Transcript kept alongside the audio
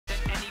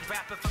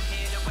Rapping from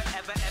here to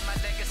wherever, and my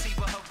legacy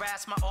will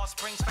harass my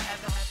offsprings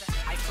forever.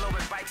 I flow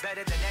and write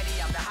better than any,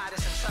 I'm the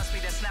hottest, and trust me,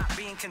 that's not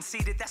being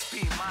conceited, that's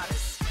being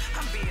modest.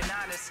 I'm being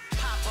honest,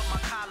 pop up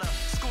my collar,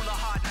 school of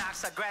hard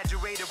knocks, I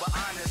graduated with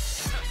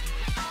honors.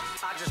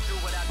 I just do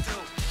what I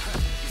do.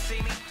 You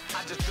see me?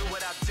 I just do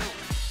what I do.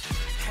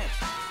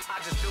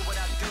 I just do what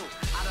I do.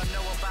 I don't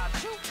know about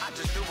you, I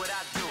just do what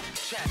I do.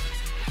 Check.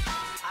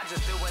 I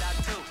just do what I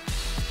do.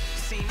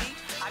 See me?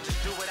 I just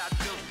do what I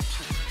do.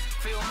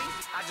 Feel me?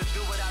 I just do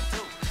what I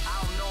do.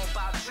 I don't know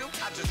about you,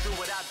 I just do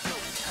what I do.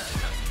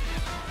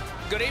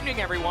 Good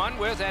evening, everyone.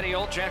 With Eddie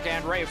Olczyk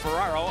and Ray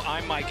Ferraro,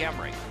 I'm Mike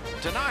Emery.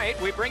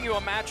 Tonight, we bring you a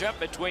matchup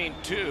between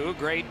two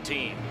great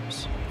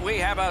teams. We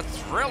have a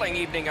thrilling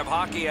evening of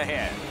hockey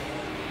ahead.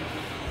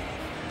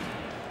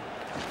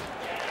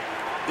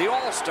 The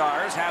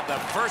All-Stars have the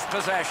first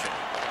possession.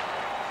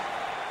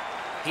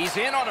 He's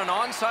in on an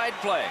onside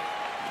play.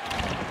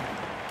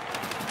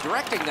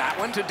 Directing that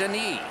one to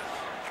Denis.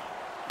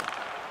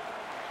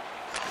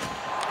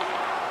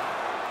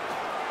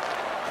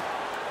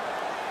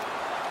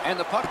 And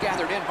the puck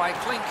gathered in by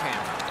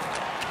Klinkhammer.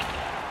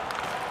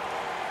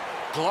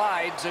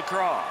 Glides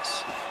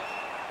across.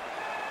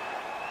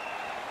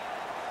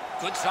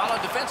 Good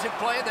solid defensive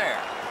play there.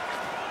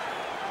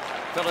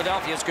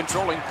 Philadelphia's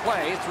controlling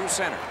play through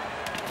center.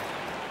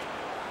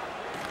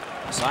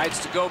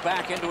 Decides to go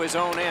back into his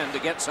own end to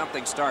get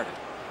something started.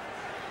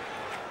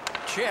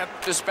 Chip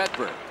to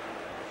Spedberg.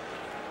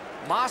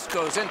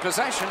 Moscow's in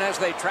possession as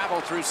they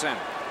travel through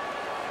center.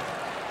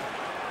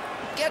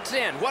 Gets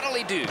in. What'll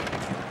he do?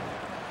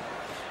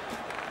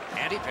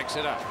 And he picks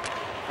it up.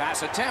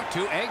 Pass attempt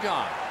to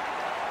Agon.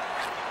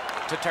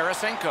 To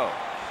Tarasenko.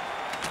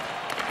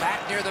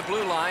 Back near the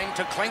blue line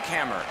to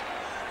Klinkhammer.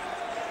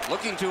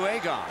 Looking to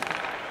Agon.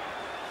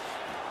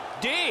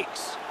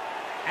 Deeks.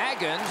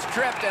 Agon's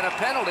tripped and a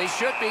penalty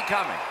should be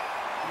coming.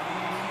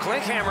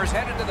 Klinkhammer's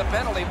headed to the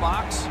penalty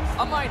box.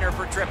 A minor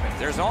for tripping.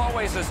 There's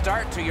always a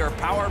start to your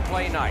power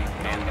play night,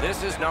 and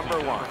this is number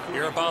one.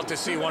 You're about to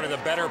see one of the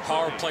better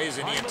power plays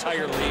in the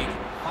entire league.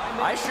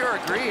 I sure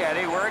agree,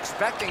 Eddie. We're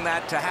expecting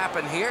that to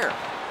happen here.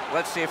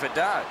 Let's see if it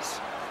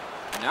does.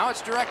 Now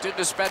it's directed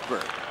to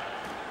Spedberg.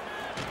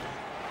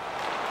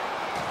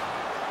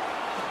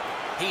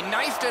 He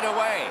knifed it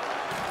away.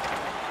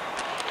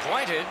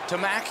 Pointed to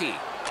Mackey.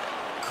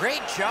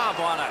 Great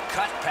job on a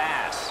cut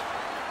pass.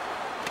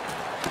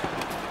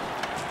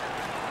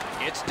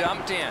 It's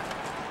dumped in.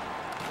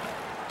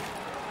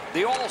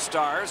 The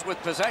All-Stars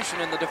with possession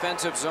in the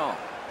defensive zone.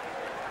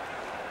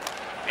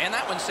 And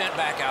that one sent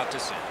back out to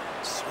center.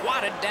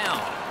 Swatted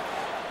down.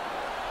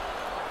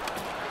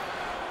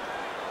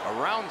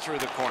 Around through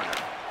the corner.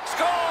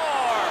 Score!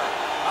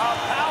 A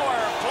power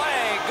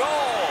play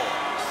goal.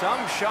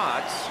 Some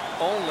shots,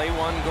 only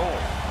one goal.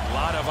 A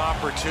lot of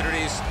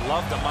opportunities.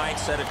 Love the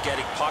mindset of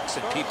getting pucks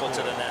and people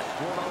to the net.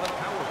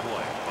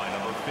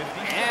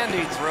 And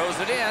he throws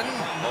it in.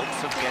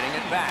 Hopes of getting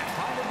it back.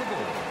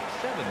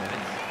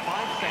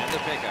 And the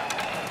pickup.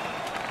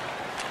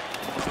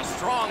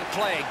 Strong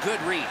play,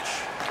 good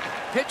reach.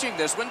 Pitching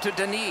this one to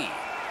Denis.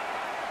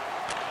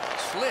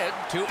 Slid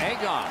to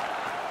Agon.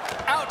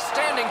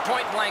 Outstanding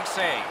point-blank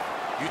save.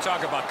 You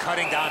talk about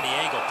cutting down the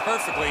angle.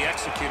 Perfectly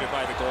executed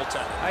by the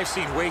goaltender. I've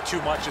seen way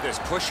too much of this,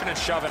 pushing and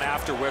shoving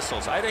after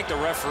whistles. I think the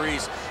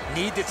referees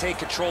need to take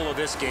control of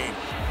this game.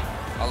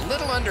 A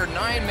little under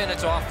 9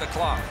 minutes off the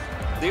clock.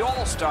 The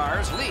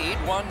All-Stars lead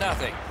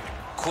 1-0.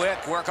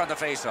 Quick work on the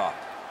faceoff.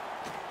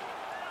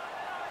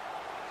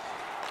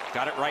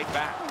 Got it right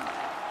back.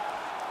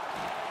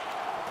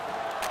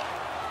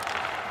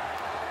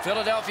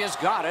 Philadelphia's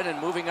got it and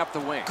moving up the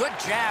wing. Good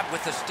jab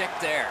with the stick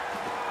there.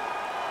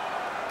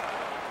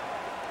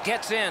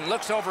 Gets in,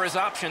 looks over his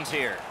options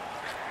here.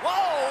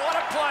 Whoa, what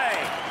a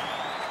play!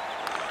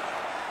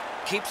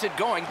 Keeps it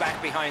going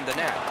back behind the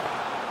net.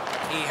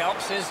 He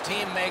helps his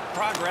team make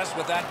progress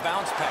with that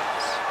bounce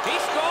pass. He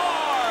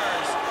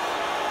scores!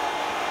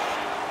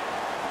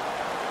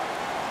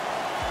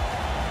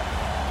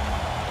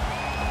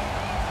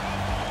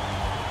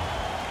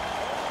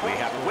 We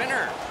have a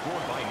winner.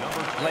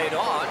 Played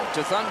on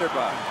to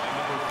Thunderbug.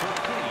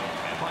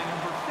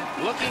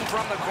 Looking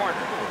from the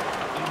corner.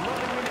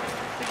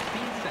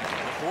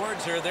 The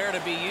boards are there to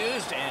be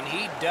used, and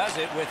he does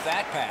it with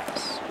that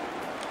pass.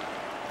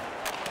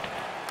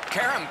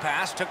 Karam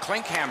pass to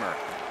Klinkhammer.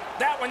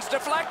 That one's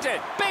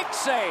deflected. Big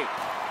save.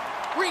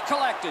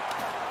 Recollected.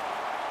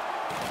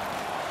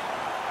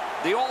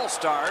 The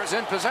All-Stars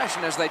in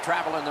possession as they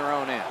travel in their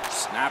own end.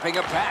 Snapping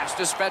a pass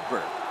to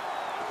Spedberg.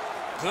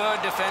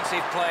 Good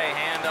defensive play,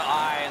 hand to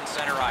eye and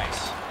center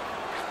ice.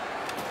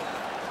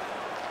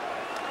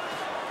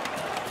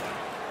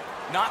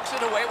 Knocks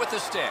it away with the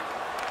stick.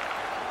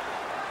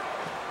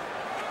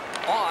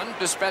 On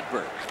to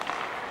Spedberg.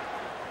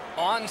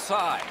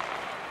 Onside.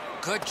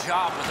 Good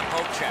job with the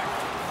poke check.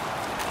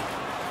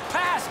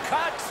 Pass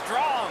cut,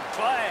 strong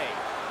play.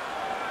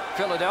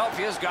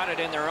 Philadelphia's got it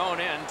in their own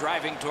end,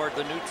 driving toward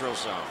the neutral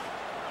zone.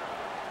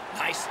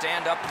 Nice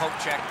stand-up poke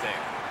check there.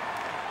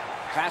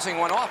 Passing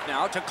one off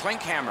now to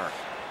Klinkhammer.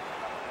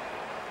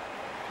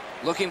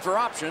 Looking for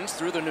options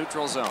through the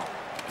neutral zone.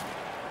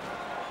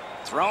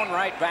 Thrown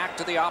right back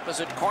to the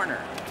opposite corner.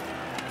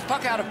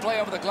 Puck out of play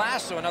over the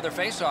glass, so another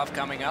face-off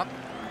coming up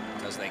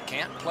because they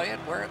can't play it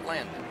where it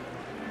landed.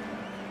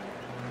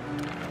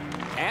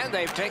 And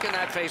they've taken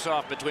that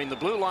face-off between the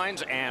blue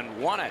lines and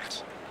won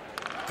it.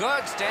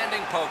 Good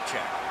standing poke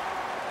check.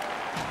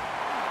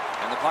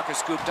 And the puck is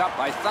scooped up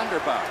by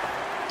Thunderbug.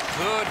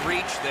 Good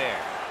reach there.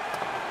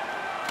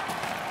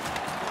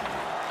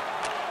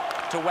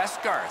 To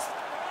Westgarth.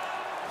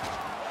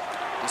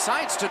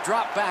 Decides to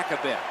drop back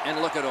a bit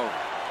and look it over.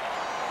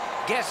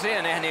 Gets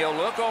in and he'll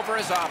look over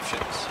his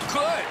options.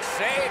 Good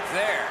save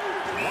there.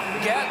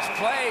 Gets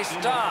play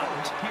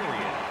stopped.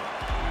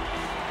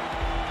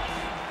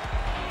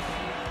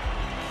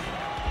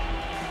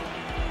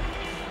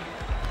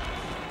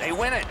 They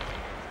win it.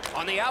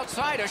 On the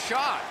outside, a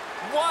shot.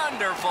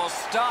 Wonderful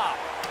stop.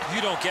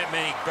 You don't get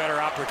many better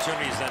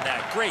opportunities than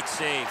that. Great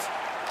save.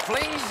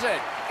 Flings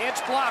it.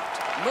 It's blocked.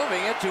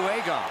 Moving it to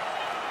Agon.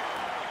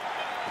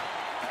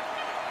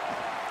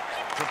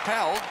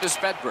 Propelled to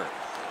Spedberg.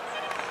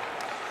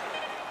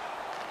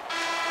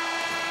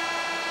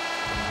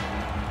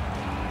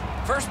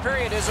 First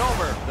period is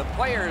over. The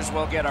players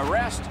will get a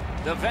rest.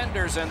 The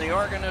vendors and the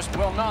organist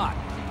will not.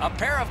 A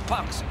pair of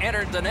pucks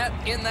entered the net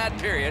in that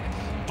period,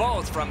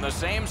 both from the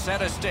same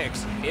set of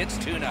sticks. It's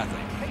 2-0.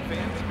 Hey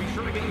fans, be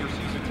sure to get your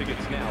season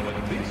tickets now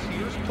at this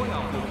year's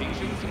playoff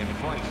locations and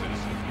prices.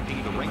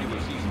 Pay the regular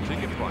season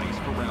ticket price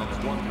for rounds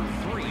 1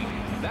 through 3.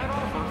 That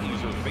offer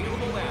is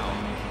available now.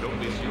 Don't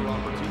miss your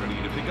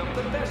opportunity to pick up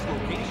the best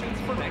locations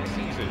for next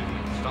season.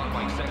 Stop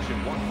by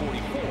section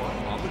 144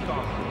 on the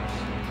golf course.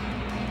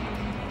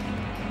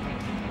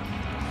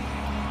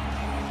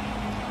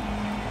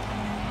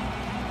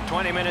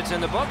 "20 minutes in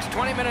the books,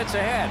 20 minutes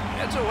ahead."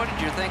 Edzo, what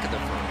did you think of the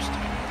first?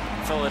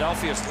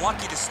 Philadelphia's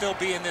lucky to still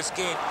be in this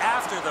game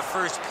after the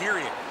first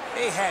period.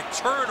 They had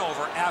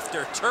turnover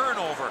after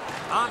turnover.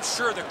 I'm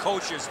sure the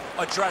coaches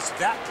addressed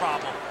that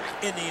problem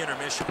in the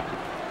intermission.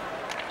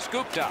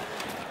 Scooped up.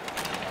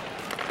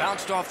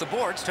 Bounced off the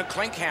boards to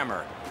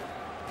Klinkhammer.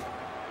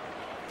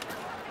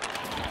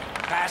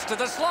 Pass to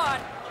the slot.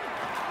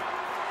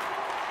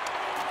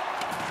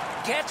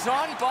 Gets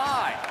on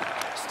by.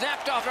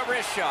 Snapped off a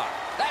wrist shot.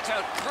 That's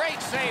a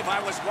great save. I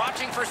was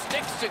watching for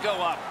sticks to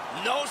go up.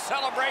 No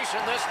celebration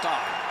this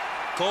time.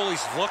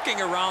 Goalie's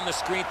looking around the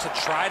screen to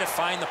try to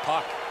find the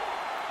puck.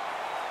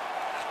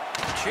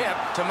 Chip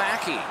to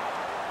Mackey.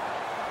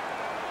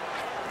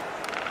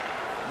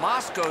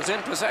 Moscow's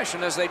in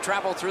possession as they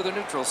travel through the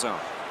neutral zone.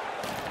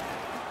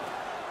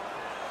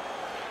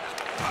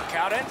 Puck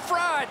out in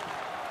front.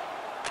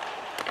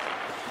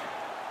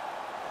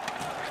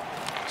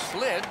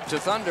 Slid to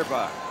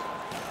Thunderbug.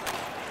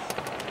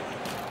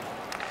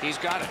 He's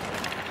got it.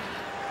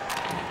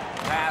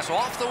 Pass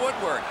off the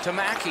woodwork to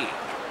Mackey.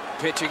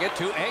 Pitching it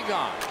to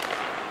Agon.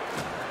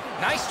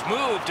 Nice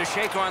move to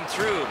shake on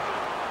through.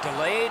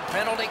 Delayed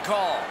penalty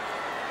call.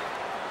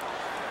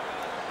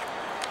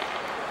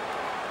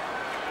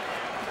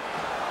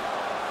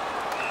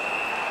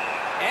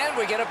 And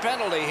we get a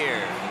penalty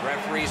here.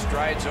 Referee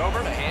strides over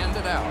to hand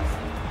it out.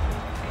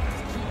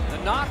 The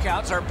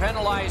knockouts are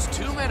penalized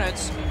 2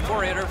 minutes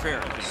for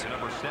interference.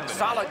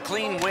 Solid,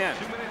 clean win.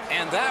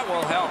 And that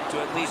will help to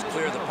at least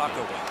clear the puck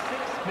away.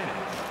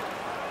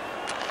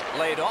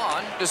 Laid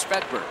on to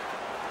Spedberg.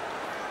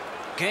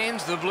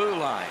 Gains the blue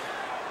line.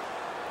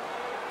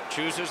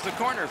 Chooses the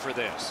corner for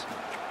this.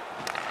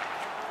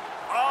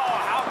 Oh,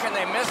 how can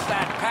they miss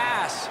that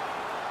pass?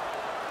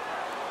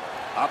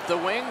 Up the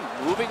wing,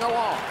 moving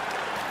along.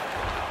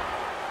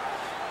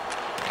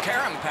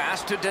 Karam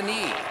pass to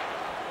Denis.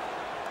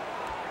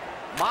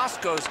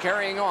 Moscow's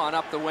carrying on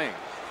up the wing.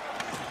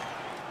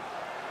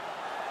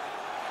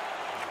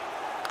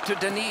 To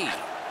Denis.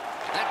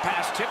 That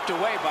pass tipped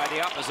away by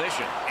the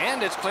opposition.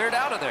 And it's cleared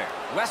out of there.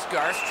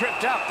 Westgarth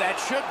tripped up. That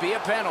should be a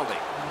penalty.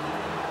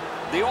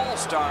 The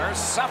All-Stars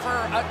suffer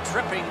a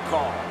tripping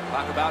call.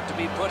 Puck about to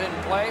be put in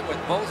play with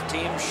both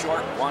teams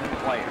short one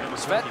player.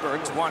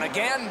 Svedberg's won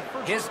again.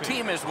 His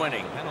team is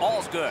winning.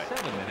 All's good.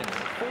 7 minutes,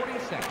 40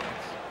 seconds.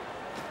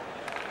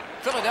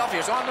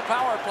 Philadelphia's on the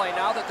power play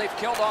now that they've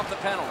killed off the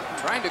penalty.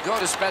 Trying to go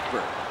to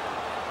Spedberg.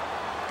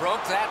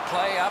 Broke that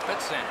play up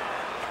at center.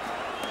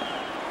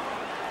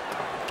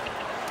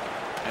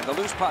 And the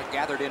loose puck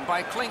gathered in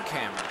by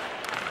Klinkhammer.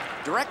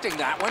 Directing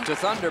that one to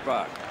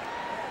Thunderbug.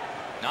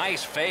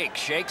 Nice fake,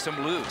 shakes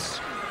him loose.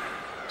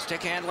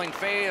 Stick handling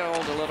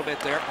failed a little bit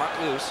there, puck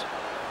loose.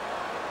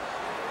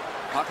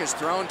 Puck is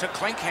thrown to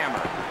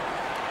Klinkhammer.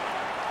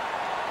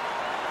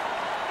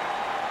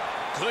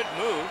 Good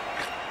move.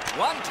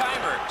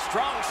 One-timer,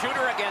 strong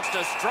shooter against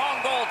a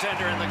strong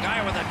goaltender, and the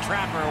guy with a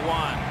trapper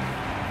won.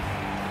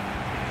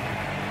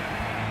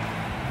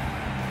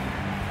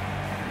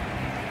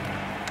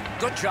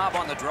 Good job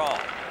on the draw.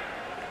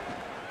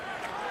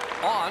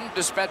 On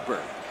to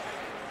Spedberg.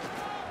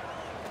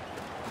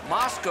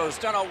 Moscow's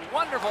done a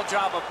wonderful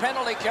job of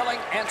penalty killing,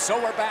 and so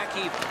we're back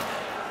even.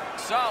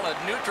 Solid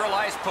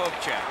neutralized poke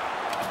check.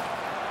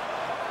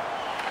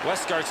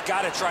 Westgart's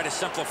got to try to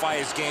simplify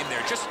his game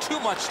there. Just too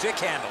much stick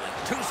handling.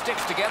 Two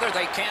sticks together,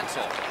 they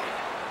cancel.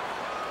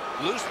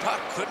 Loose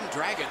puck, couldn't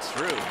drag it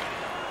through.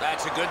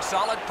 That's a good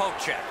solid poke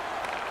check.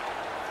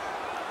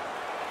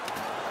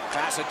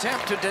 Pass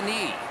attempt to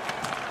Denis.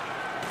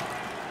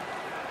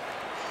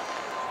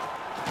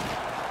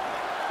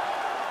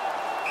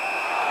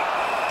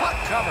 Puck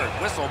covered,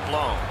 whistle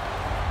blown.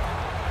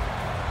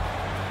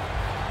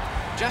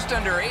 Just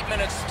under 8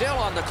 minutes still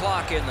on the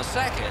clock in the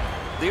second.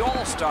 The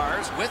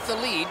All-Stars with the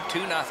lead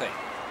 2-0.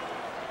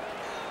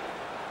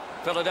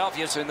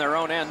 Philadelphia's in their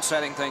own end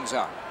setting things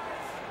up.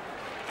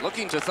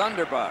 Looking to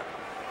Thunderbug.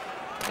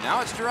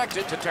 Now it's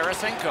directed to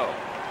Tarasenko.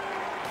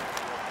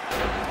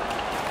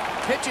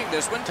 Pitching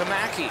this one to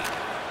Mackey.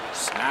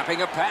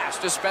 Snapping a pass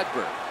to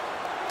Svedberg.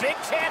 Big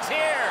chance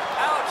here.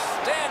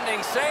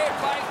 Outstanding save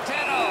by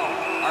Teno.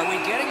 Are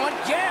we getting one?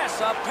 Yes,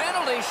 a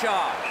penalty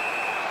shot.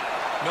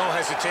 No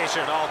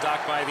hesitation at all, Doc,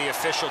 by the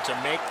official to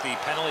make the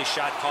penalty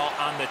shot call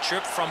on the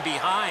trip from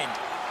behind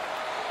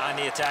on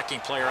the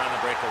attacking player on the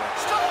breakaway.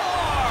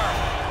 Score!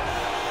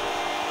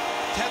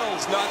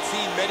 Teno's not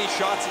seen many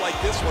shots like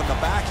this one.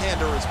 The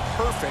backhander is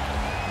perfect,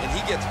 and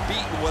he gets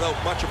beaten without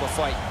much of a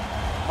fight.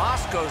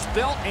 Moscow's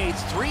built a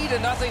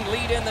 3-0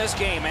 lead in this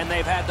game, and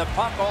they've had the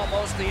puck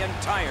almost the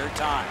entire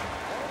time.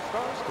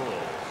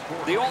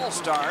 The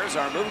All-Stars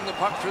are moving the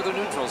puck through the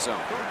neutral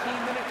zone.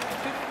 13 minutes,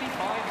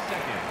 55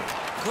 seconds.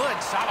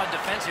 Good, solid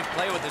defensive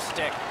play with the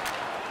stick.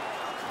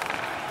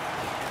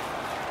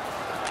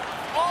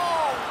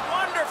 Oh,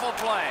 wonderful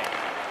play.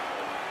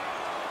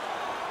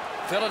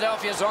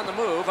 Philadelphia's on the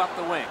move up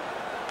the wing.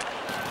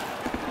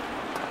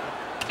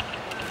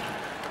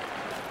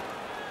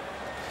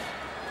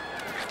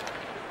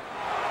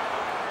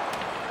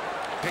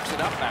 Picks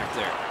it up back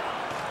there.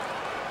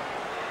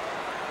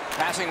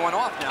 Passing one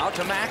off now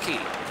to Mackey.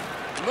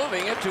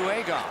 Moving it to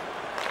Egon.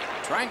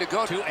 Trying to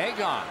go to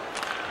Egon.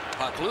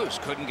 Puck loose,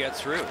 couldn't get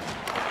through.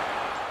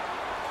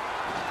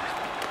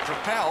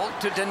 Propelled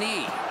to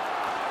Denis.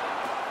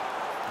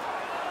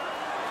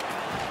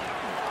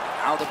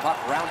 Now the puck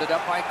rounded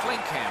up by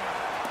Klinkhammer.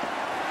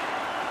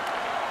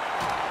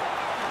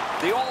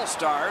 The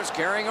All-Stars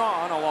carrying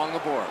on along the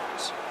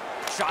boards.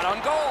 Shot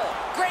on goal.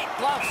 Great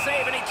glove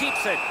save, and he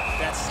keeps it.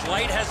 That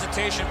slight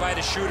hesitation by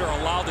the shooter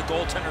allowed the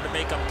goaltender to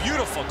make a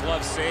beautiful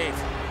glove save.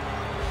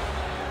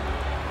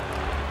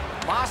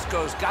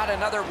 Moscow's got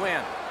another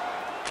win.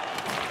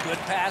 Good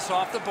pass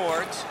off the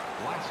boards.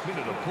 Last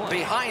minute of play.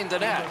 Behind the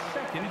net. In the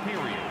second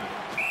period.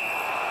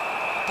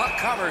 Puck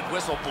covered,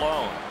 whistle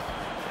blown.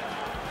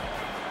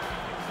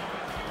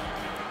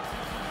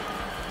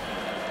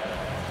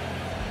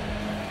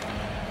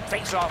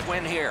 Face-off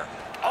win here.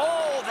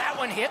 Oh, that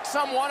one hit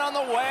someone on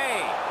the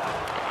way.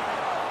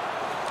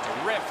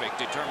 Terrific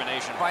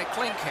determination by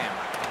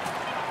Klinkhammer.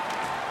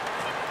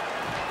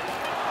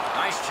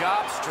 Nice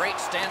job, straight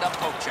stand-up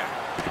poke check.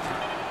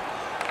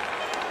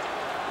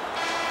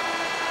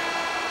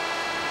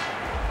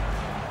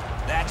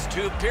 That's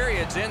 2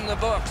 periods in the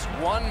books.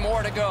 1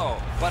 more to go,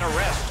 but a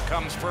rest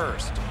comes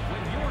first.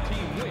 When your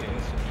team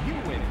wins, you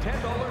win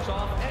 $10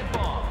 off at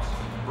Bob's.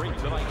 Bring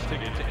tonight's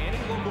ticket to any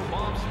local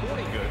Bob's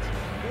Sporting Goods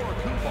or a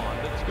coupon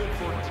that's good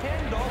for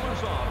 $10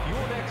 off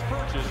your next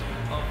purchase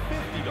of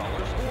 $50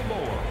 or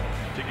more.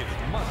 Tickets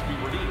must be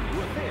redeemed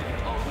within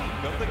a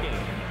week of the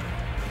game.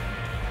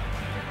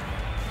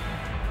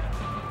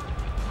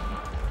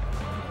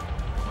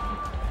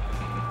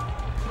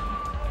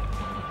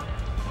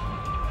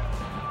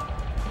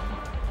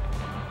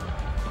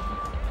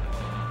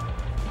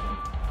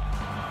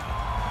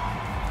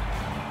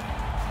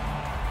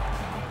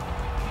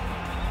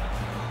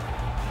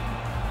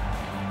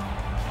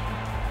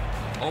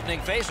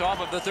 Opening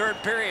face-off of the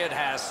third period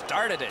has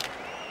started it.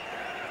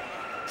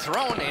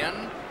 Thrown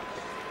in.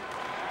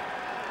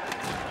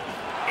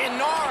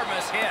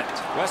 Enormous hit.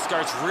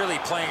 Westgart's really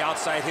playing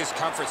outside his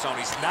comfort zone.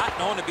 He's not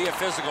known to be a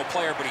physical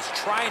player, but he's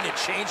trying to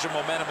change the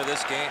momentum of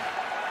this game.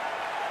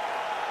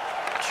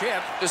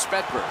 Chip to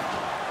Svedberg.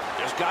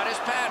 Just got his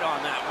pad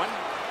on that one.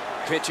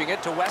 Pitching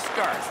it to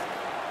Westgarth.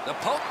 The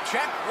poke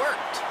check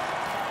worked.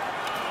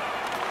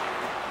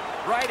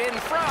 Right in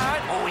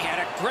front. Oh, he had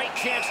a great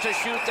chance to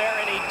shoot there,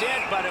 and he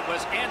did, but it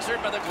was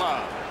answered by the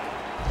glove.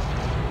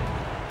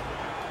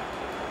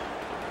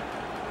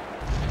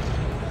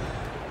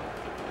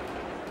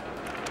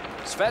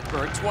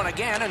 Svedberg's won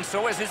again, and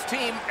so is his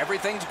team.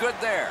 Everything's good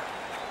there.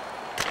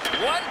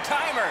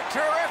 One-timer.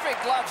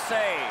 Terrific glove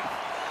save.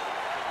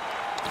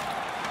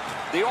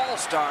 The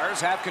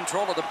All-Stars have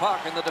control of the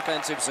puck in the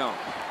defensive zone.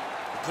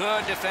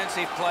 Good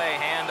defensive play,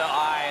 hand to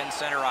eye and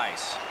center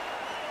ice.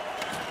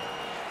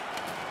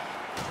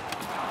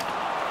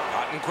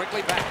 Gotten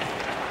quickly back.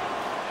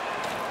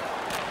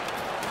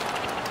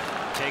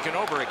 Taken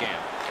over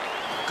again.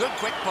 Good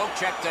quick poke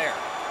check there.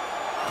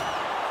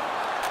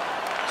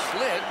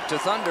 Slid to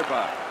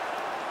Thunderbug.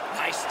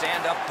 Nice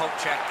stand-up poke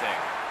check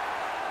there.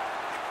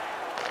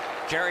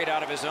 Carried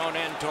out of his own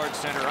end towards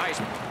center ice.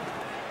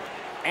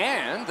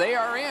 And they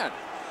are in.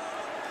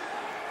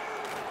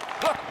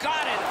 Look,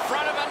 got in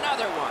front of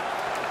another one.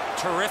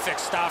 Terrific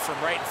stop from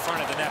right in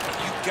front of the net, but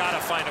you've got to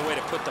find a way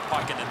to put the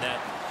puck in the net.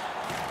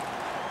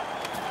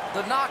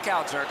 The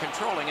knockouts are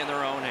controlling in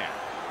their own end.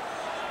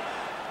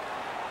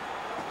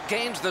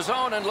 Gains the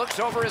zone and looks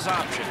over his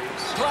options.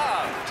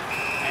 Gloved.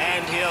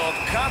 And he'll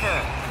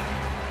cover.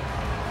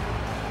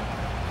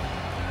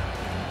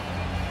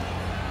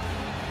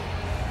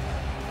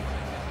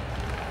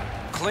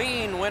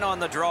 Clean win on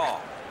the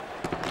draw.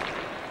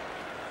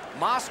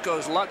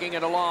 Moscow's lugging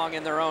it along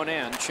in their own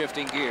end,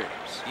 shifting gears.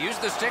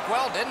 Used the stick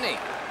well, didn't he?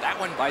 That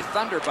one by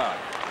Thunderbug.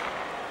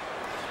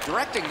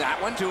 Directing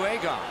that one to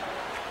Agon.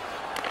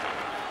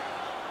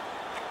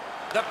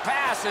 The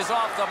pass is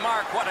off the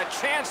mark. What a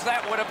chance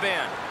that would have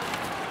been.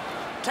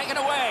 Taken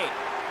away.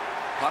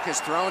 Puck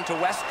is thrown to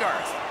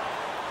Westgarth.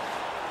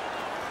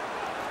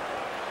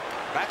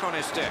 Back on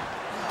his stick.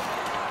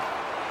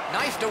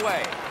 Knifed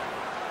away.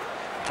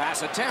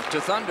 Pass attempt to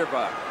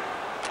Thunderbug.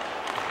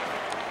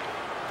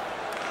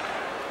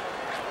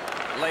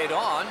 Laid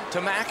on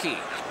to Mackey.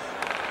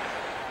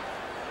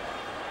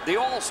 The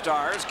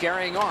All-Stars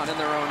carrying on in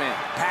their own end.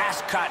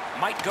 Pass cut.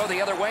 Might go the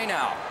other way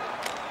now.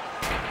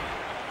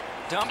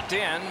 Dumped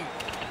in.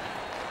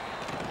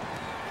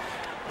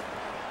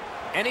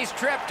 And he's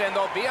tripped, and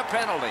there'll be a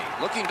penalty.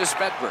 Looking to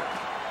Spedberg.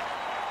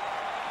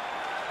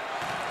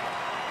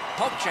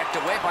 Poke checked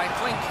away by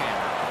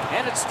Klinkhammer.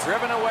 And it's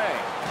driven away.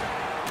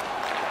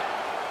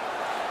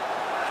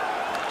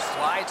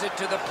 Slides it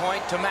to the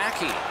point to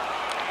Mackey.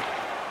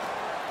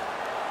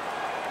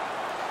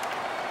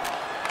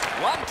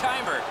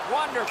 One-timer.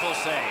 Wonderful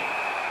save.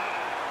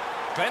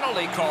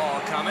 Penalty call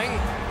coming.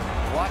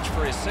 Watch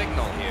for his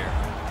signal here.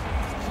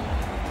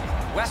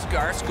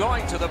 Westgarth's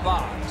going to the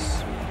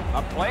box.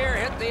 A player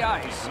hit the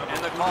ice,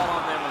 and the call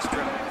on them was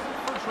tripping.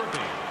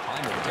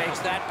 Takes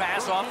that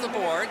pass off the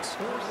boards.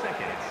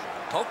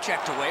 Poke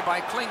checked away by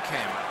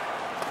Klinkhammer.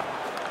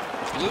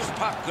 Loose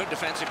puck, good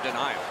defensive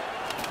denial.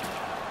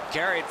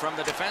 Carried from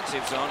the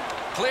defensive zone.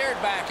 Cleared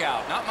back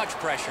out. Not much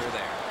pressure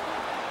there.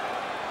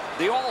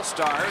 The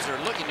All-Stars are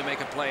looking to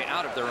make a play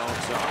out of their own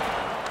zone.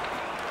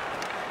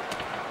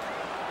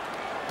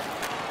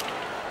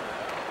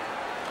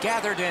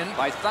 Gathered in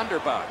by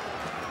Thunderbug.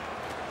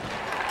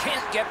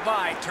 Can't get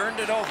by, turned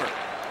it over.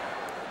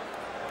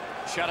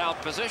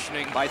 Shutout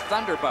positioning by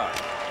Thunderbug.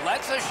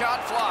 Lets a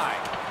shot fly.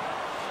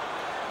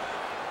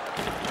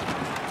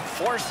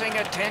 Forcing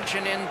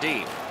attention in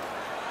deep.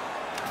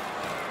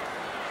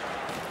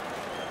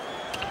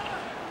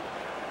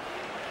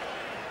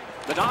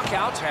 The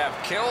knockouts have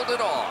killed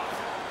it all.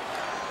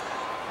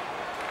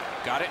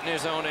 Got it in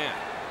his own end.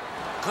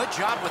 Good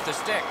job with the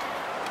stick.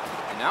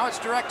 And now it's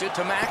directed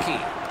to Mackey.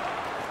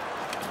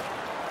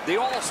 The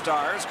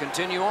All-Stars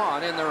continue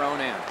on in their own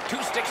end.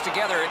 Two sticks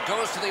together, it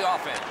goes to the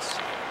offense.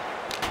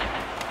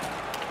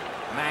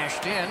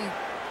 Mashed in.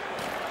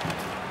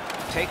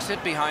 Takes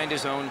it behind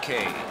his own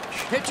cage.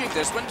 Pitching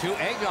this one to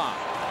Agon.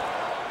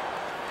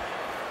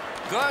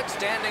 Good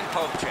standing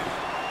poke check.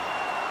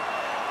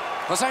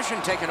 Possession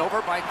taken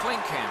over by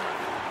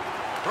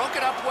Klinkhammer. Broke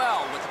it up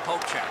well with the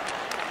poke check.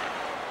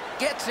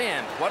 Gets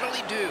in. What'll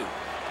he do?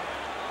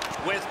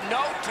 With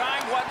no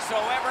time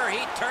whatsoever, he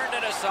turned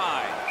it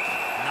aside.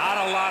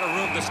 Not a lot of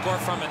room to score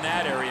from in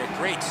that area.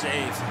 Great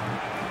save.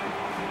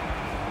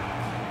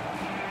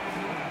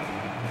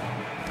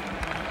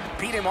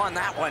 Beat him on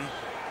that one.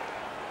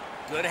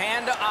 Good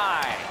hand to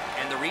eye.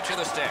 And the reach of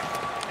the stick.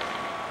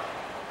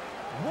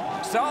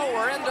 So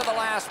we're into the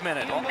last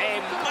minute. A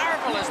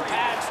marvelous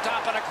pad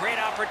stop and a great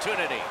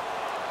opportunity.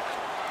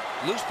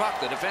 Loose puck.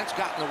 The defense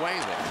got in the way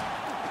there.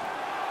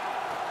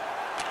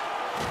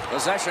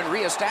 Possession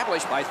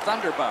reestablished by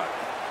Thunderbug.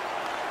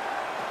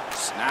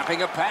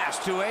 Snapping a pass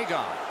to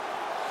Agon.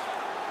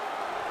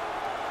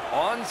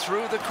 On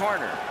through the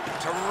corner.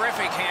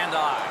 Terrific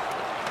hand-eye.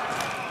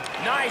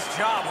 Nice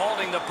job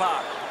holding the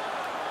puck.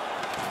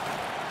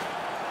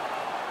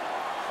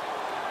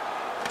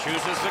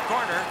 Chooses the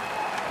corner.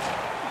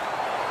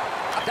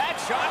 That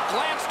shot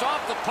glanced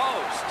off the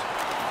post.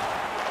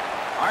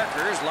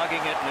 Archer's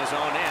lugging it in his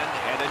own end,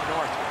 headed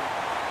northward.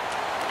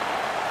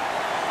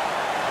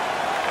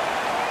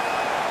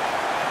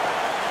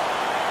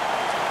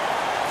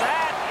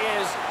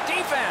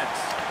 Defense.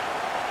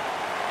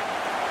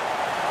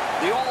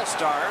 The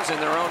All-Stars in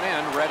their own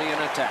end ready in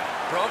attack.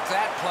 Broke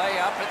that play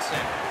up at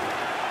center.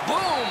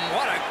 Boom!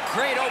 What a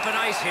great open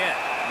ice hit.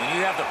 When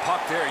you have the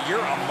puck there,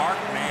 you're a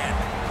marked man.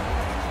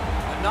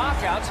 The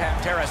knockouts have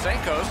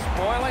Tarasenko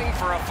spoiling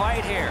for a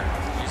fight here.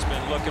 He's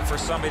been looking for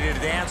somebody to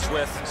dance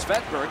with.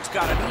 Svedberg's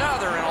got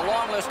another in a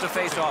long list of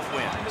face-off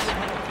wins.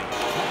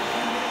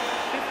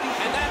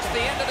 And that's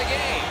the end of the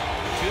game.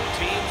 Two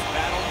teams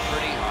battled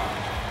pretty hard.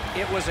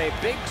 It was a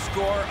big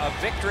score, a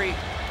victory,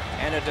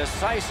 and a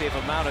decisive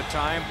amount of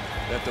time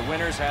that the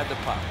winners had the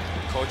puck.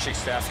 The coaching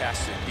staff has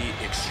to be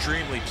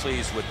extremely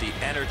pleased with the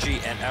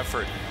energy and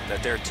effort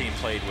that their team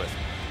played with.